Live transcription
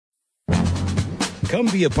Come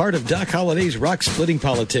be a part of Doc Holliday's Rock Splitting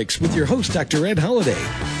Politics with your host, Dr. Ed Holliday.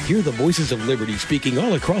 Hear the voices of liberty speaking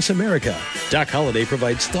all across America. Doc Holliday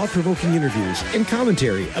provides thought-provoking interviews and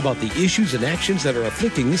commentary about the issues and actions that are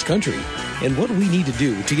afflicting this country and what we need to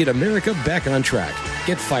do to get America back on track.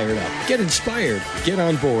 Get fired up, get inspired, get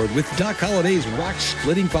on board with Doc Holliday's Rock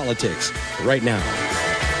Splitting Politics right now.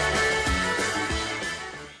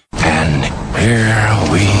 And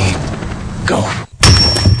here we go.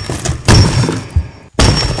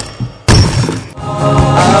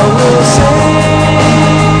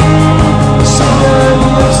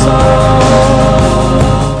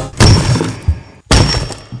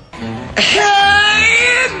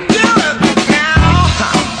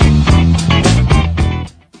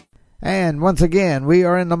 And once again, we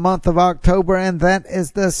are in the month of October, and that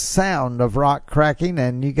is the sound of rock cracking,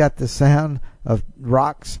 and you got the sound of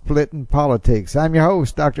rock splitting politics. I'm your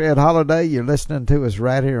host, Dr. Ed Holliday. You're listening to us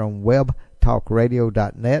right here on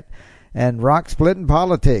webtalkradio.net. And rock splitting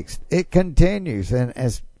politics, it continues. And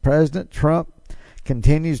as President Trump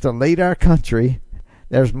continues to lead our country,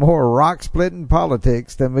 there's more rock splitting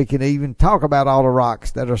politics than we can even talk about, all the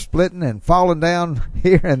rocks that are splitting and falling down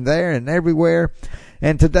here and there and everywhere.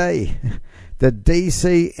 And today, the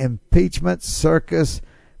D.C. impeachment circus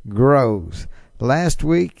grows. Last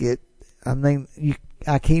week,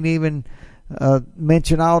 I can't even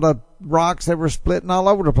mention all the rocks that were splitting all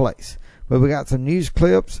over the place. But we got some news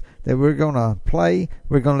clips that we're going to play.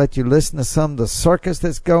 We're going to let you listen to some of the circus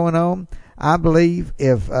that's going on. I believe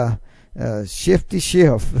if Shifty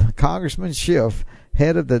Schiff, Congressman Schiff,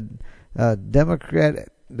 head of the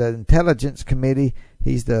the Intelligence Committee,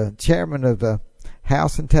 he's the chairman of the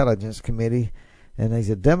House Intelligence Committee, and he's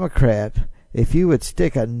a Democrat. If you would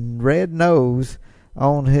stick a red nose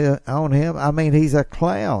on him, I mean, he's a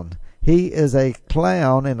clown. He is a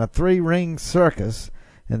clown in a three-ring circus,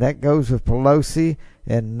 and that goes with Pelosi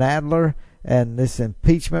and Nadler, and this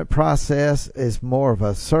impeachment process is more of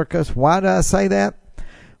a circus. Why do I say that?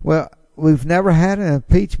 Well, we've never had an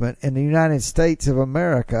impeachment in the United States of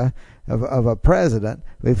America of a president.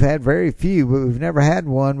 We've had very few, but we've never had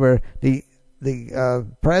one where the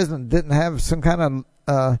president didn't have some kind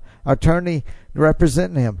of attorney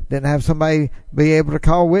representing him, didn't have somebody be able to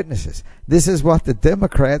call witnesses. This is what the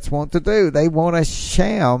Democrats want to do. They want a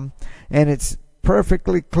sham, and it's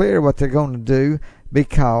perfectly clear what they're going to do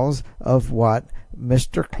because of what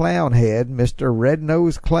Mr. Clownhead, Mr.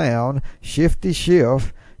 Red-Nosed Clown, Shifty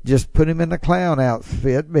Schiff, just put him in the clown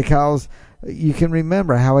outfit, because you can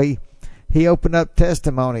remember how he opened up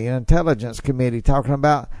testimony in Intelligence Committee talking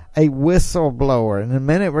about a whistleblower. In a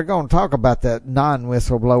minute, we're going to talk about that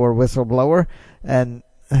whistleblower, and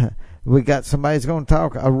we got somebody's going to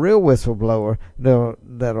talk, a real whistleblower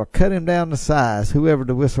that'll cut him down to size, whoever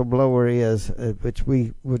the whistleblower is, which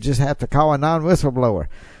we will just have to call a non-whistleblower.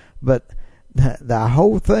 But the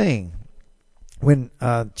whole thing, when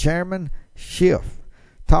Chairman Schiff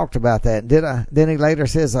talked about that, then he later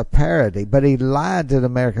says a parody, but he lied to the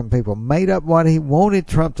American people, made up what he wanted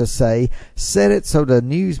Trump to say, said it so the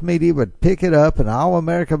news media would pick it up, and all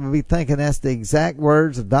America would be thinking that's the exact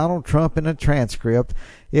words of Donald Trump in a transcript.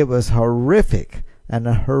 It was horrific, and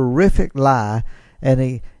a horrific lie.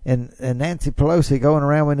 And Nancy Pelosi going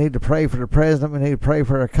around, we need to pray for the president, we need to pray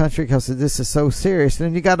for our country because this is so serious. And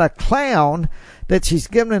then you got a clown that she's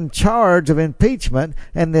given in charge of impeachment,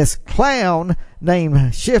 and this clown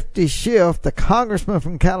named Shifty Schiff, the congressman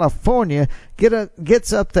from California,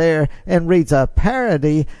 gets up there and reads a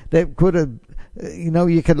parody that could have,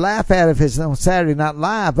 you could laugh at it if it's on Saturday Night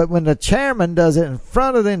Live, but when the chairman does it in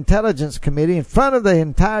front of the Intelligence Committee, in front of the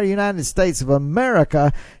entire United States of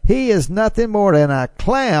America, he is nothing more than a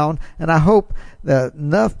clown. And I hope that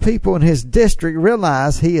enough people in his district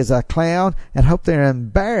realize he is a clown, and hope they're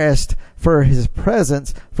embarrassed for his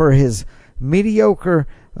presence, for his mediocre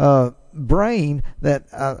brain that,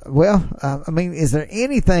 is there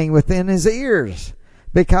anything within his ears?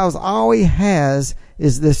 Because all he has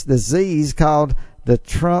is this disease called the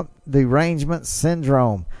Trump derangement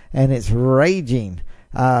syndrome, and it's raging.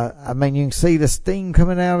 You can see the steam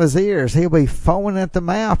coming out of his ears. He'll be foaming at the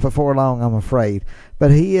mouth before long, I'm afraid.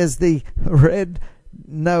 But he is the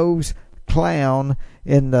red-nosed clown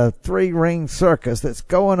in the three-ring circus that's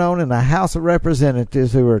going on in the House of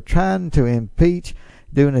Representatives, who are trying to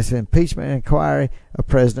doing this impeachment inquiry of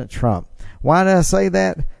President Trump. Why did I say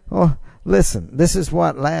that? Well, listen, this is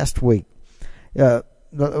what last week.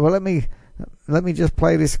 Let me just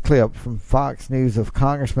play this clip from Fox News of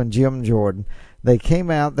Congressman Jim Jordan. They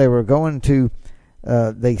came out. They were going to.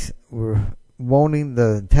 They were wanting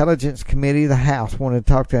the Intelligence Committee, the House wanted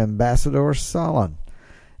to talk to Ambassador Sondland,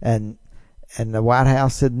 and And the White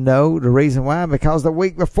House said no. The reason why? Because the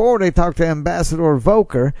week before they talked to Ambassador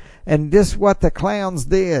Volker, and this is what the clowns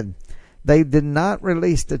did. They did not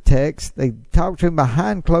release the text. They talked to him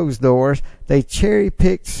behind closed doors. They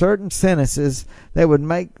cherry-picked certain sentences that would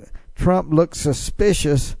make Trump look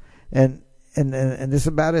suspicious, and this is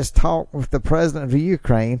about his talk with the president of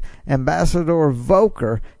Ukraine. Ambassador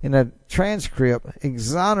Volker, in a transcript,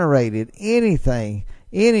 exonerated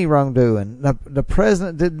any wrongdoing. The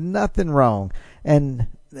president did nothing wrong. And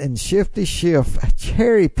Shifty Schiff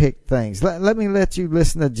cherry-picked things. Let me let you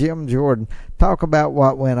listen to Jim Jordan talk about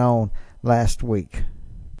what went on last week.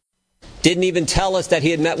 Didn't even tell us that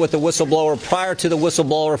he had met with the whistleblower prior to the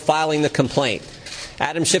whistleblower filing the complaint.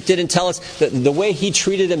 Adam Schiff didn't tell us the way he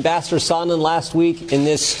treated Ambassador Sondland last week in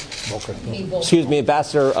this,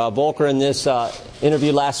 Ambassador Volker in this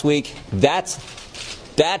interview last week. That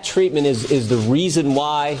treatment is the reason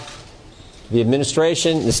why the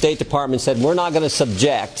administration, the State Department said we're not going to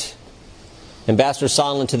subject Ambassador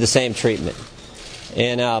Sondland to the same treatment.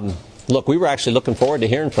 And look, we were actually looking forward to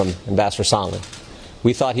hearing from Ambassador Sondland.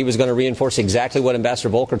 We thought he was going to reinforce exactly what Ambassador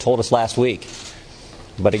Volker told us last week.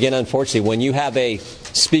 But again, unfortunately, when you have a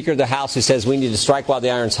Speaker of the House who says we need to strike while the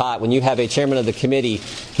iron's hot, when you have a chairman of the committee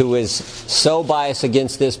who is so biased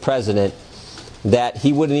against this president that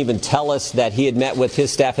he wouldn't even tell us that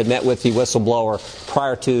his staff had met with the whistleblower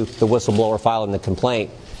prior to the whistleblower filing the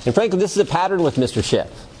complaint. And frankly, this is a pattern with Mr.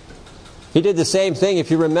 Schiff. He did the same thing,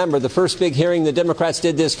 if you remember, the first big hearing the Democrats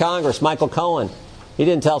did this Congress, Michael Cohen. He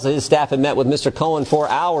didn't tell us that his staff had met with Mr. Cohen for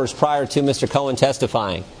hours prior to Mr. Cohen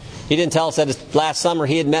testifying. He didn't tell us that last summer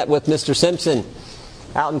he had met with Mr. Simpson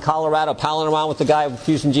out in Colorado, palling around with the guy with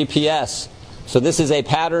Fusion GPS. So this is a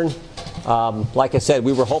pattern. Like I said,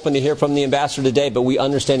 we were hoping to hear from the ambassador today, but we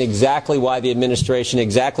understand exactly why the administration,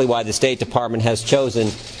 exactly why the State Department has chosen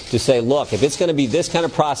to say, look, if it's going to be this kind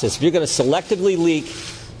of process, if you're going to selectively leak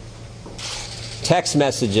text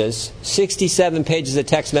messages, 67 pages of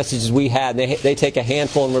text messages we had, they take a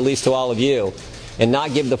handful and release to all of you, and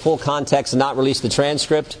not give the full context and not release the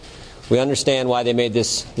transcript, we understand why they made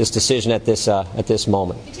this decision at this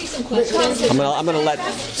moment. I'm going to let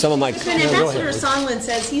some of my... Ambassador Sondland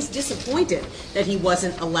says he's disappointed that he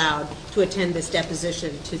wasn't allowed to attend this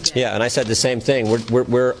deposition today. Yeah, and I said the same thing.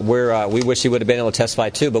 We wish he would have been able to testify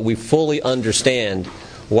too, but we fully understand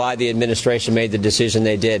why the administration made the decision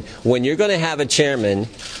they did. When you're going to have a chairman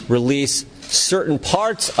release certain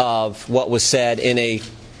parts of what was said in a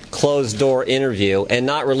closed-door interview and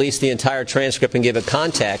not release the entire transcript and give it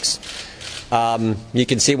context, you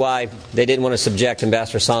can see why they didn't want to subject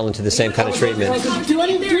Ambassador Sondland to the same kind of treatment. Do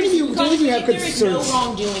any of you have there is no concerns?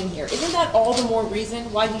 wrongdoing here. Isn't that all the more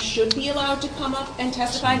reason why he should be allowed to come up and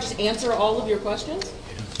testify and just answer all of your questions?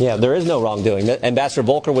 Yeah, there is no wrongdoing. Ambassador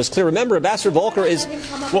Volker was clear. Remember, Ambassador Volker is...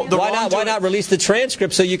 Why not release the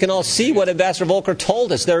transcript so you can all see what Ambassador Volker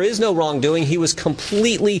told us? There is no wrongdoing. He was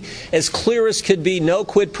completely as clear as could be, no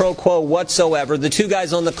quid pro quo whatsoever. The two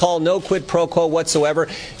guys on the call, no quid pro quo whatsoever.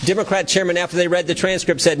 Democrat chairman, after they read the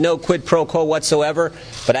transcript, said no quid pro quo whatsoever.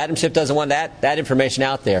 But Adam Schiff doesn't want that information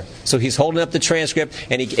out there. So he's holding up the transcript,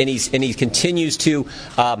 and he continues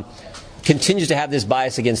to have this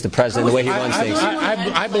bias against the president, the way he runs things.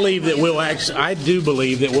 I believe that I do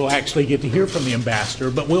believe that we'll actually get to hear from the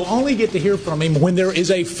ambassador, but we'll only get to hear from him when there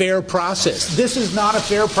is a fair process. This is not a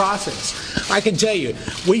fair process. I can tell you,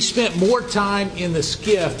 we spent more time in the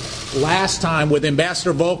skiff last time with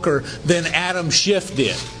Ambassador Volker than Adam Schiff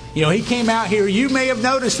did. You know, he came out here, you may have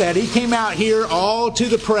noticed that, he came out here all to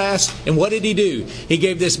the press, and what did he do? He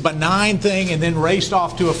gave this benign thing and then raced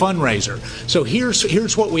off to a fundraiser. So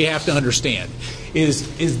here's what we have to understand,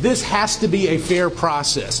 is this has to be a fair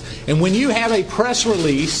process. And when you have a press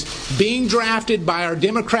release being drafted by our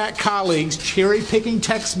Democrat colleagues, cherry-picking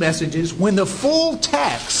text messages, when the full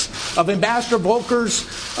text of Ambassador Volker's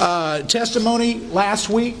testimony last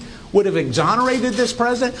week would have exonerated this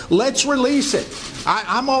president, let's release it.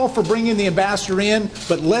 I'm all for bringing the ambassador in,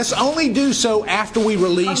 but let's only do so after we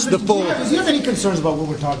release the full. Do you have any concerns about what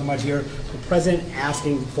we're talking about here? The president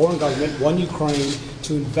asking foreign government, one Ukraine,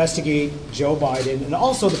 to investigate Joe Biden, and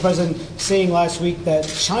also the president saying last week that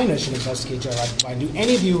China should investigate Joe Biden. Do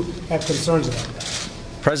any of you have concerns about that?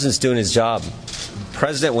 The president's doing his job.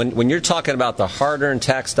 President, when you're talking about the hard-earned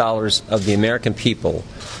tax dollars of the American people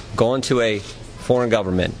going to a foreign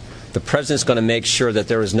government, the president's going to make sure that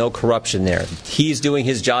there is no corruption there. He's doing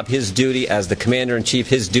his job, his duty as the commander-in-chief,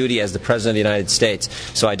 his duty as the president of the United States.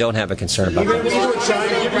 So I don't have a concern about that.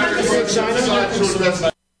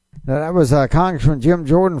 Now, that was Congressman Jim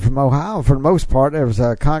Jordan from Ohio for the most part. There was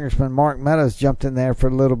Congressman Mark Meadows jumped in there for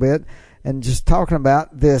a little bit and just talking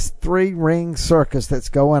about this three-ring circus that's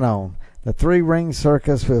going on. the three-ring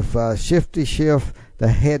circus with Shifty Schiff, the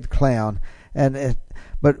head clown.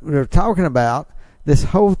 But we're talking about this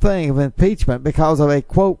whole thing of impeachment because of a,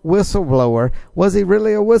 quote, whistleblower. Was he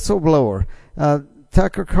really a whistleblower?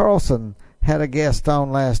 Tucker Carlson had a guest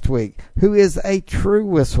on last week who is a true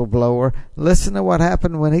whistleblower. Listen to what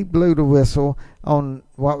happened when he blew the whistle on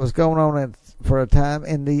what was going on for a time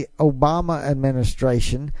in the Obama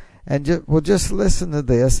administration. And just listen to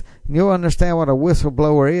this, and you'll understand what a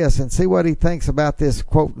whistleblower is and see what he thinks about this,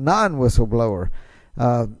 quote, non-whistleblower.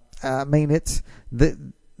 I mean,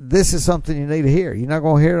 this is something you need to hear. You're not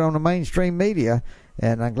going to hear it on the mainstream media,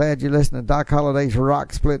 and I'm glad you're listening to Doc Holliday's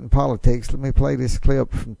Rock Splitting Politics. Let me play this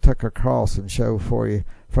clip from Tucker Carlson show for you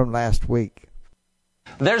from last week.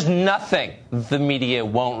 There's nothing the media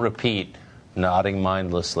won't repeat, nodding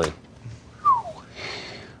mindlessly.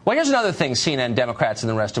 Well, here's another thing CNN Democrats and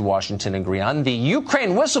the rest of Washington agree on. The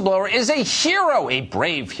Ukraine whistleblower is a hero, a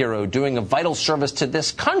brave hero doing a vital service to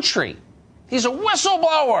this country. He's a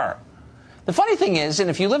whistleblower. The funny thing is, and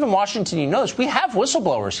if you live in Washington, you know this, we have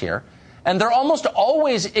whistleblowers here, and they're almost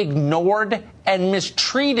always ignored and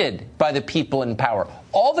mistreated by the people in power.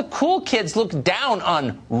 All the cool kids look down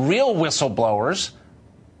on real whistleblowers.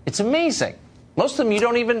 It's amazing. Most of them you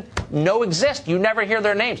don't even know exist. You never hear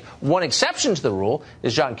their names. One exception to the rule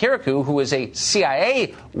is John Kiriakou, who is a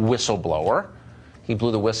CIA whistleblower. He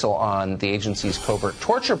blew the whistle on the agency's covert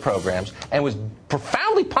torture programs and was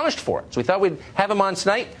profoundly punished for it. So we thought we'd have him on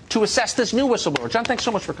tonight to assess this new whistleblower. John, thanks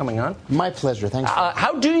so much for coming on. My pleasure. Thanks.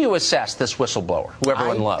 How do you assess this whistleblower, who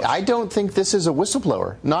everyone loves? I don't think this is a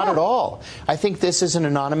whistleblower. Not at all. I think this is an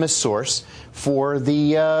anonymous source for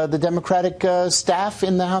the Democratic staff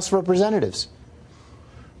in the House of Representatives.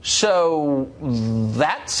 So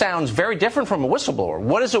that sounds very different from a whistleblower.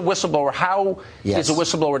 What is a whistleblower? How is a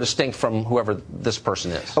whistleblower distinct from whoever this person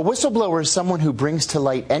is? A whistleblower is someone who brings to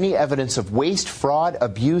light any evidence of waste, fraud,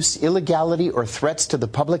 abuse, illegality, or threats to the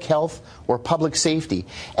public health or public safety.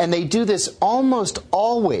 And they do this almost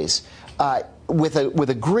always with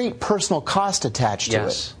a great personal cost attached to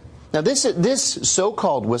it. Now, this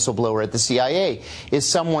so-called whistleblower at the CIA is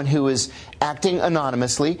someone who is acting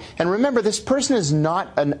anonymously. And remember, this person is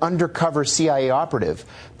not an undercover CIA operative.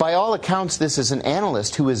 By all accounts, this is an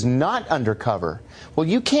analyst who is not undercover. Well,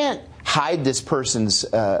 you can't hide this person's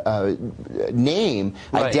name,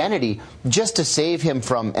 identity, just to save him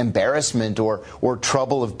from embarrassment or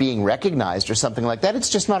trouble of being recognized or something like that. It's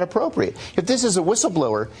just not appropriate. If this is a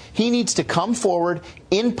whistleblower, he needs to come forward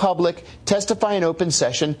in public, testify in open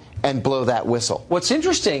session, and blow that whistle. What's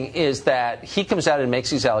interesting is that he comes out and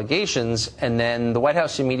makes these allegations, and then the White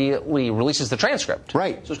House immediately releases the transcript.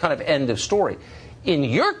 Right. So it's kind of end of story. In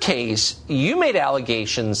your case, you made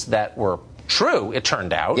allegations that were true, it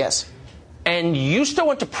turned out. Yes. And you still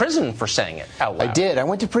went to prison for saying it out loud. I did. I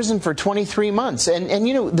went to prison for 23 months. And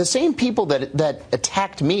you know, the same people that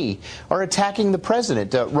attacked me are attacking the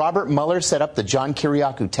president. Robert Mueller set up the John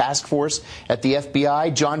Kiriakou task force at the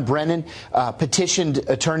FBI. John Brennan petitioned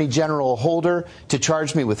Attorney General Holder to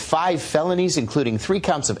charge me with 5 felonies, including 3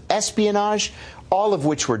 counts of espionage, all of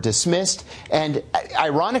which were dismissed. And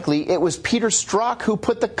ironically, it was Peter Strzok who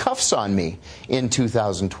put the cuffs on me in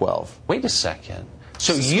 2012. Wait a second.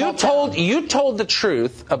 So you told the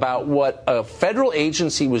truth about what a federal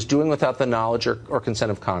agency was doing without the knowledge or consent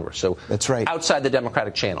of Congress. So that's right. Outside the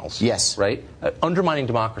democratic channels. Yes. Right? Undermining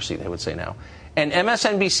democracy, they would say now. And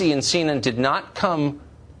MSNBC and CNN did not come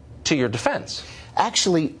to your defense.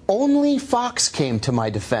 Actually, only Fox came to my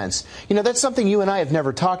defense. You know, that's something you and I have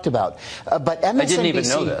never talked about. But MSNBC... I didn't even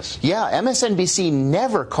know this. Yeah, MSNBC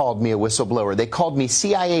never called me a whistleblower. They called me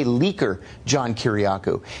CIA leaker John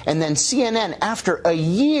Kiriakou. And then CNN, after a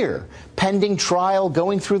year, pending trial,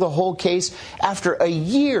 going through the whole case, after a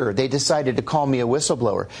year, they decided to call me a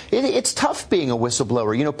whistleblower. It's tough being a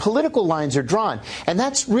whistleblower. You know, political lines are drawn. And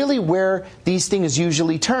that's really where these things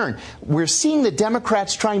usually turn. We're seeing the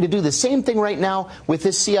Democrats trying to do the same thing right now with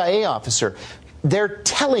this CIA officer. They're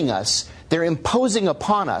telling us, they're imposing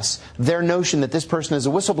upon us their notion that this person is a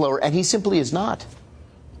whistleblower, and he simply is not.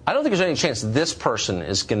 I don't think there's any chance this person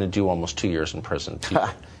is going to do almost 2 years in prison.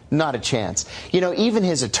 Not a chance. You know, even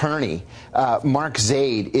his attorney, Mark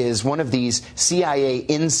Zaid, is one of these CIA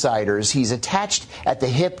insiders. He's attached at the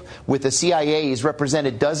hip with the CIA. He's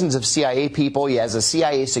represented dozens of CIA people. He has a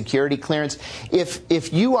CIA security clearance.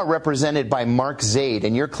 If you are represented by Mark Zaid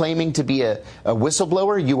and you're claiming to be a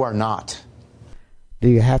whistleblower, you are not. Do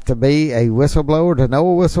you have to be a whistleblower to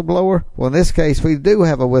know a whistleblower? Well, in this case, we do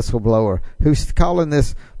have a whistleblower who's calling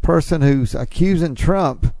this person who's accusing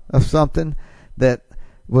Trump of something that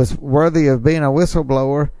was worthy of being a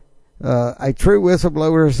whistleblower, a true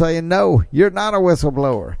whistleblower, saying, no, you're not a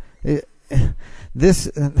whistleblower. this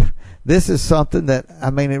is something that, I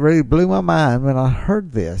mean, it really blew my mind when I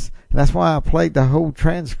heard this. And that's why I played the whole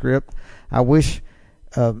transcript. I wish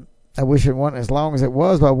it wasn't as long as it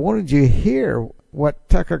was, but I wanted you to hear what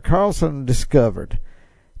Tucker Carlson discovered.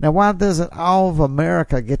 Now, why doesn't all of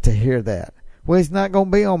America get to hear that? Well, he's not going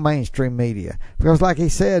to be on mainstream media because, like he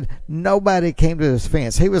said, nobody came to his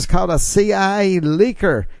defense. He was called a CIA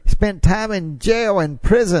leaker. He spent time in jail and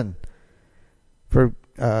prison for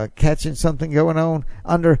catching something going on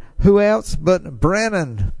under who else but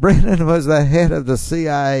Brennan. Brennan was the head of the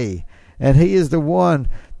CIA, and he is the one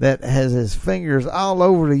that has his fingers all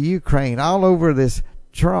over the Ukraine, all over this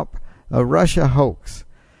Trump Russia hoax.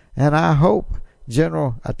 And I hope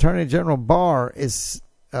Attorney General Barr is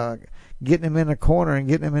getting him in a corner and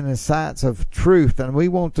getting him in the sights of truth. And we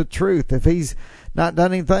want the truth. If he's not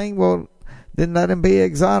done anything, well, then let him be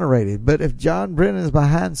exonerated. But if John Brennan is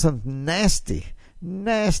behind some nasty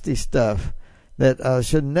stuff that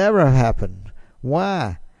should never have happened,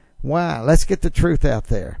 why? Let's get the truth out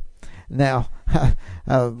there. Now,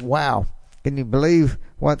 wow. Can you believe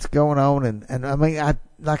what's going on? And I mean,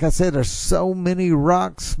 like I said, there's so many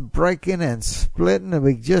rocks breaking and splitting and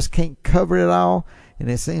we just can't cover it all. And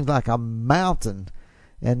it seems like a mountain.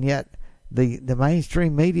 And yet the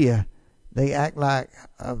mainstream media, they act like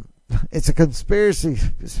it's a conspiracy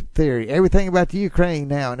theory. Everything about the Ukraine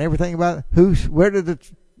now and everything about where did the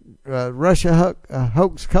Russia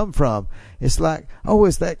hoax come from? It's like, oh,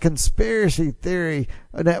 it's that conspiracy theory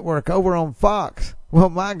network over on Fox. Well,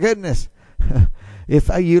 my goodness. If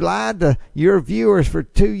you lied to your viewers for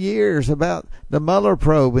 2 years about the Mueller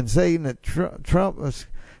probe and saying that Trump was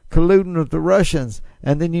colluding with the Russians,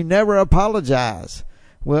 and then you never apologize,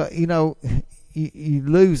 well, you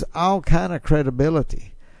lose all kind of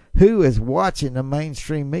credibility. Who is watching the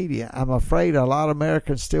mainstream media? I'm afraid a lot of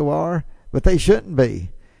Americans still are, but they shouldn't be.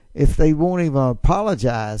 If they won't even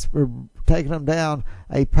apologize for taking them down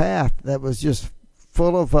a path that was just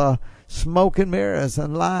full of smoke and mirrors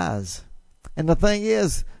and lies. And the thing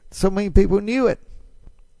is, so many people knew it.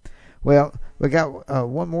 Well, we got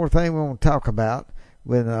one more thing we want to talk about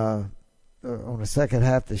on the second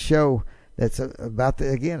half of the show. That's about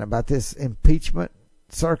this impeachment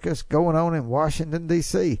circus going on in Washington,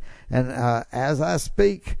 D.C. And as I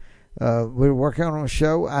speak, we're working on a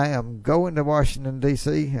show. I am going to Washington,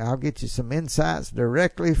 D.C. I'll get you some insights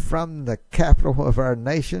directly from the capital of our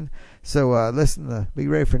nation. So be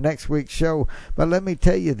ready for next week's show. But let me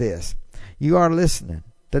tell you this. You are listening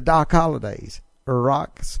to Doc Holliday's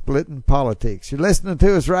Rock Splitting Politics. You're listening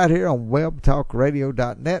to us right here on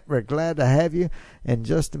webtalkradio.net. We're glad to have you. In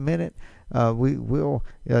just a minute, we will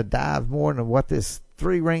dive more into what this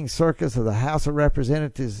three-ring circus of the House of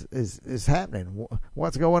Representatives is happening.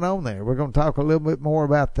 What's going on there? We're going to talk a little bit more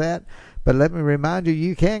about that. But let me remind you,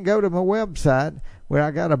 you can go to my website where I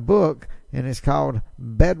got a book, and it's called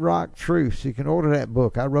Bedrock Truths. You can order that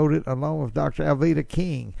book. I wrote it along with Dr. Alveda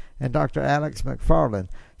King and Dr. Alex McFarland.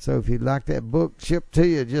 So if you'd like that book shipped to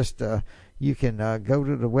you, just you can go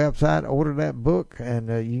to the website, order that book, and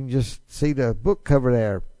you can just see the book cover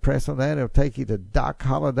there. Press on that. It'll take you to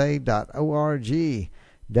docholliday.org,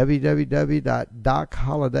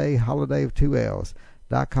 www.docholliday, holiday with 2 L's,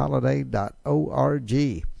 docholliday.org.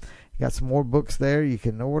 You got some more books there you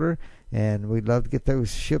can order, and we'd love to get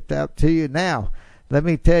those shipped out to you. Now, let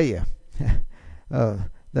me tell you,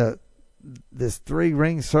 this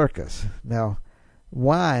three-ring circus. Now,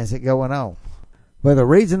 why is it going on? Well, the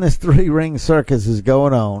reason this three-ring circus is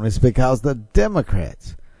going on is because the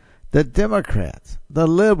Democrats, the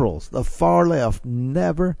liberals, the far left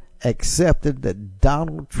never accepted that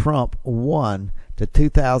Donald Trump won the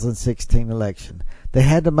 2016 election. They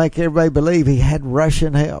had to make everybody believe he had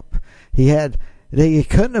Russian help. He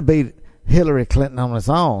couldn't have beat Hillary Clinton on his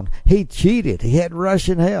own. He cheated. He had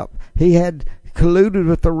Russian help. He had colluded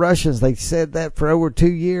with the Russians. They said that for over 2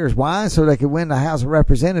 years. Why? So they could win the House of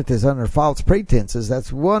Representatives under false pretenses.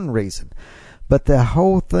 That's one reason. But the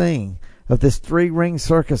whole thing of this three-ring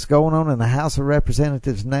circus going on in the House of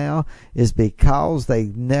Representatives now is because they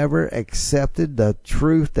never accepted the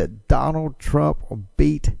truth that Donald Trump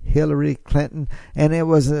beat Hillary Clinton. And it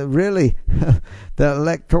was really the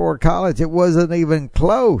Electoral College. It wasn't even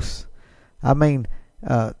close. I mean,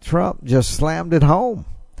 Trump just slammed it home.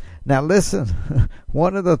 Now listen,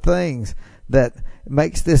 one of the things that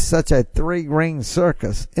makes this such a three-ring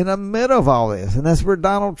circus in the middle of all this, and that's where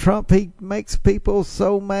Donald Trump, he makes people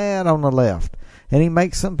so mad on the left, and he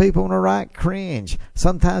makes some people on the right cringe.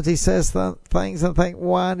 Sometimes he says things and think,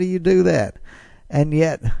 why do you do that? And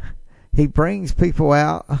yet he brings people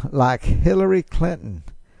out like Hillary Clinton,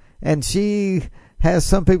 and she has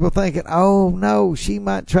some people thinking, oh no, she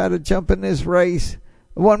might try to jump in this race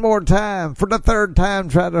one more time, for the third time,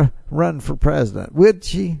 try to run for president. Would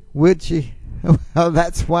she? Would she? Well,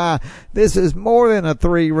 that's why this is more than a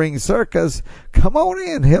three-ring circus. Come on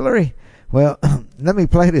in, Hillary. Well, let me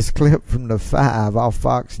play this clip from the 5 off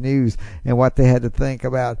Fox News and what they had to think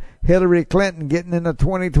about Hillary Clinton getting in the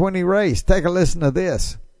 2020 race. Take a listen to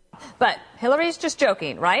this. But Hillary's just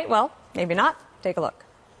joking, right? Well, maybe not. Take a look.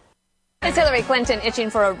 Is Hillary Clinton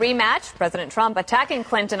itching for a rematch? President Trump attacking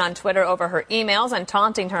Clinton on Twitter over her emails and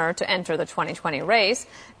taunting her to enter the 2020 race.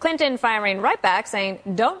 Clinton firing right back, saying,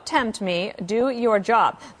 "Don't tempt me, do your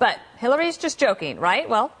job." But Hillary's just joking, right?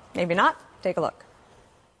 Well, maybe not. Take a look.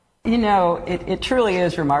 You know, it truly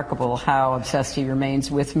is remarkable how obsessed he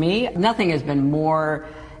remains with me. Nothing has been more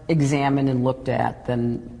examined and looked at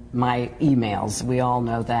than my emails. We all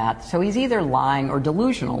know that. So he's either lying or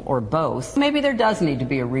delusional or both. Maybe there does need to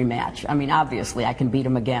be a rematch. I mean, obviously, I can beat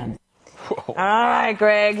him again. All right,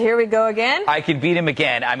 Greg, here we go again. I can beat him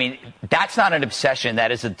again. I mean, that's not an obsession.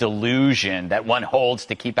 That is a delusion that one holds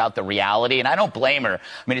to keep out the reality. And I don't blame her.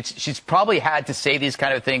 I mean, she's probably had to say these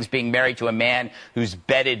kind of things being married to a man who's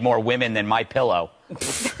bedded more women than my pillow. By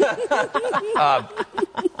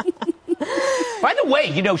the way,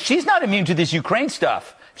 you know, she's not immune to this Ukraine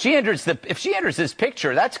stuff. If she enters this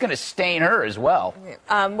picture, that's going to stain her as well.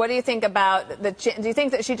 What do you think about do you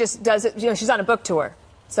think that she just does it? You know, she's on a book tour,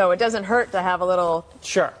 so it doesn't hurt to have a little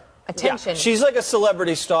attention. Yeah. She's like a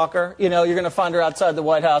celebrity stalker. You know, you're going to find her outside the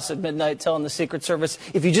White House at midnight telling the Secret Service,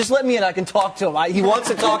 if you just let me in, I can talk to him. He wants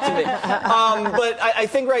to talk to me. But I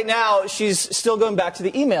think right now she's still going back to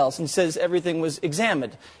the emails and says everything was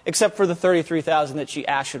examined, except for the 33,000 that she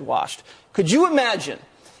acid washed. Could you imagine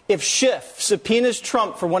if Schiff subpoenas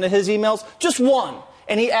Trump for one of his emails, just one,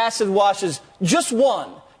 and he acid washes just one,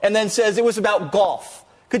 and then says it was about golf?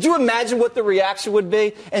 Could you imagine what the reaction would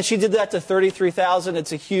be? And she did that to 33,000.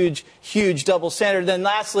 It's a huge, huge double standard. Then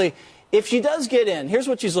lastly, if she does get in, here's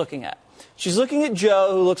what she's looking at. She's looking at Joe,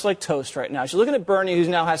 who looks like toast right now. She's looking at Bernie, who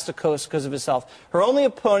now has to coast because of his health. Her only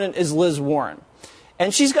opponent is Liz Warren.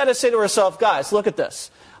 And she's got to say to herself, guys, look at this.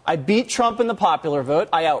 I beat Trump in the popular vote.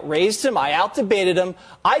 I outraised him. I outdebated him.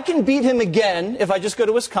 I can beat him again if I just go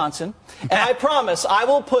to Wisconsin. And I promise I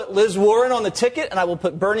will put Liz Warren on the ticket and I will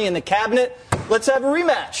put Bernie in the cabinet. Let's have a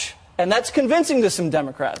rematch. And that's convincing to some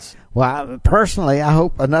Democrats. Well, personally, I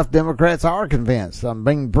hope enough Democrats are convinced.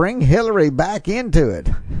 Bring Hillary back into it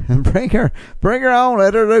and bring her on.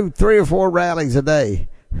 Let her do 3 or 4 rallies a day.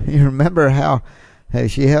 You remember how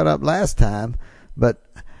she held up last time, but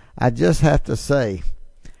I just have to say,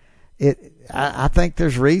 I think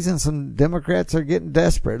there's reasons some Democrats are getting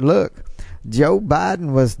desperate. Look, Joe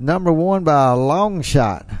Biden was number 1 by a long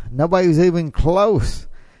shot. Nobody was even close.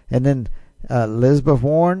 And then Elizabeth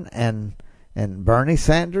Warren and Bernie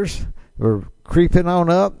Sanders were creeping on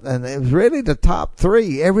up, and it was really the top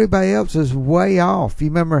 3. Everybody else is way off. You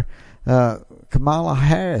remember Kamala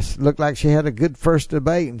Harris looked like she had a good first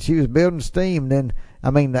debate, and she was building steam. Then,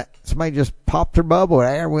 somebody just popped her bubble. The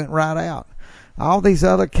air went right out. All these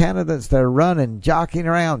other candidates that are running, jockeying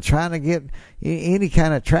around, trying to get any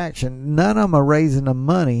kind of traction, none of them are raising the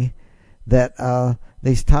money that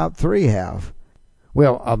these top 3 have.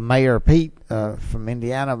 Well, Mayor Pete from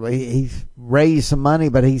Indiana, he's raised some money,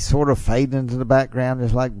 but he's sort of fading into the background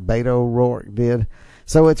just like Beto O'Rourke did.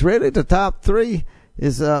 So it's really the top 3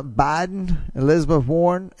 is Biden, Elizabeth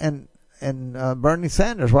Warren, and Bernie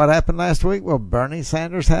Sanders. What happened last week? Well, Bernie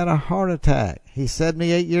Sanders had a heart attack. He's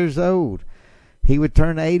 78 years old. He would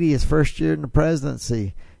turn 80 his first year in the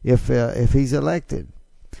presidency if he's elected.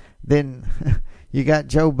 Then you got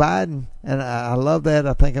Joe Biden, and I love that.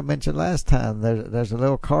 I think I mentioned last time there's a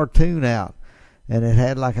little cartoon out, and it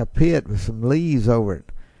had like a pit with some leaves over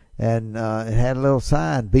it, and it had a little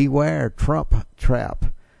sign, "Beware Trump Trap,"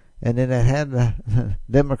 and then it had the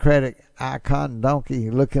Democratic icon donkey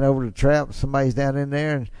looking over the trap. Somebody's down in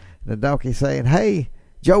there, and the donkey saying, "Hey,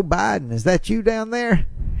 Joe Biden, is that you down there?"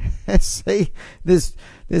 See, this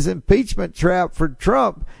impeachment trap for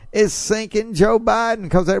Trump is sinking Joe Biden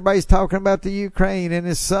because everybody's talking about the Ukraine and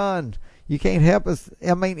his son. You can't help us.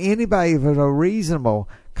 Anybody with a reasonable,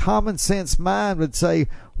 common sense mind would say,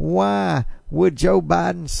 why would Joe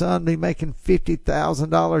Biden's son be making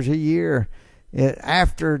 $50,000 a year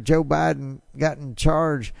after Joe Biden got in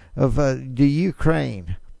charge of the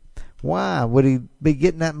Ukraine? Why would he be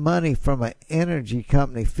getting that money from an energy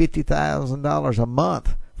company, $50,000 a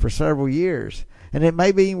month for several years? And it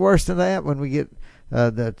may be worse than that when we get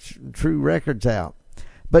the true records out.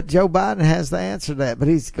 But Joe Biden has the answer to that. But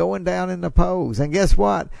he's going down in the polls. And guess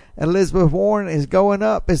what? Elizabeth Warren is going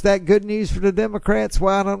up. Is that good news for the Democrats?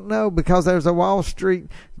 Well, I don't know, because there's a Wall Street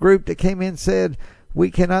group that came in and said, we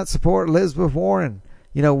cannot support Elizabeth Warren.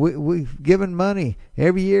 You know, we've given money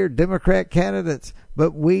every year, Democrat candidates,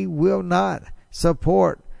 but we will not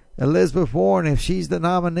support Elizabeth Warren if she's the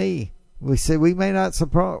nominee. We said we may not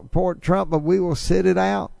support Trump, but we will sit it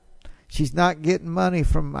out. She's not getting money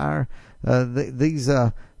from our these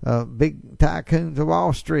big tycoons of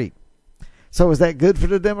Wall Street. So is that good for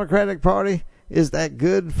the Democratic Party? Is that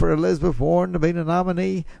good for Elizabeth Warren to be the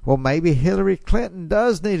nominee? Well, maybe Hillary Clinton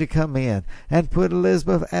does need to come in and put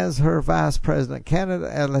Elizabeth as her vice president candidate,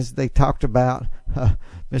 as they talked about.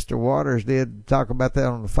 Mr. Waters did talk about that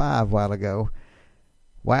on the 5 a while ago.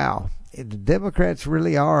 Wow. The Democrats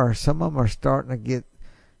really are. Some of them are starting to get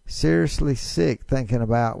seriously sick thinking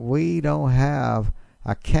about, we don't have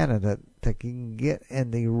a candidate that can get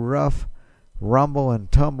in the rough rumble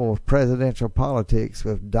and tumble of presidential politics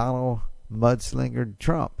with Donald mudslinger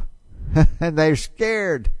Trump. And they're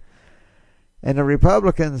scared. And the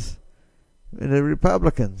Republicans,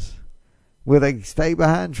 will they stay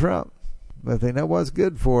behind Trump? But if they know what's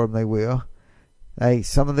good for them, they will. Hey,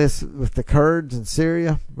 some of this with the Kurds in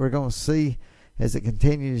Syria, we're going to see as it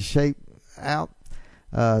continues to shape out.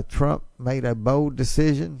 Trump made a bold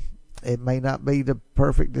decision. It may not be the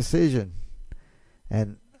perfect decision.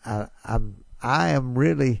 And I am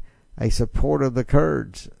really a supporter of the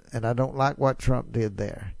Kurds, and I don't like what Trump did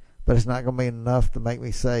there. But it's not going to be enough to make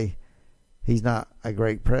me say he's not a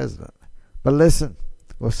great president. But listen,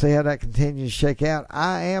 we'll see how that continues to shake out.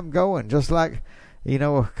 I am going, just like, you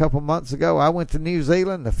know, a couple months ago, I went to New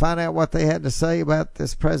Zealand to find out what they had to say about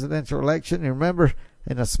this presidential election. And remember,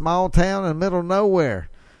 in a small town in the middle of nowhere,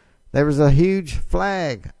 there was a huge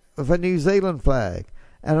flag, of a New Zealand flag,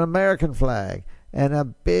 and an American flag, and a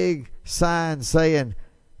big sign saying,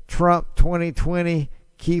 Trump 2020,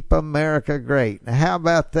 keep America great. Now, how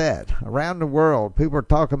about that? Around the world, people are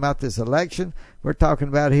talking about this election. We're talking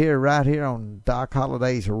about here, right here on Doc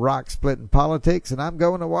Holliday's Rock Splitting Politics, and I'm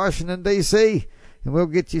going to Washington, D.C., and we'll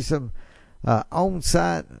get you some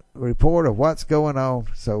on-site report of what's going on.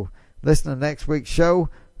 So listen to next week's show.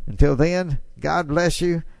 Until then, God bless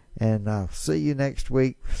you, and I'll see you next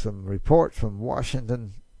week for some reports from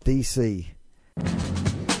Washington, D.C.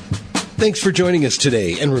 Thanks for joining us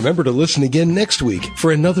today, and remember to listen again next week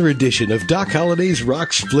for another edition of Doc Holliday's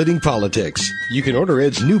Rock Splitting Politics. You can order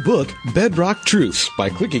Ed's new book, Bedrock Truths, by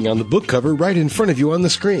clicking on the book cover right in front of you on the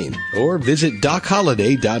screen, or visit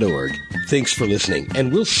DocHolliday.org. Thanks for listening,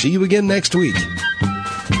 and we'll see you again next week.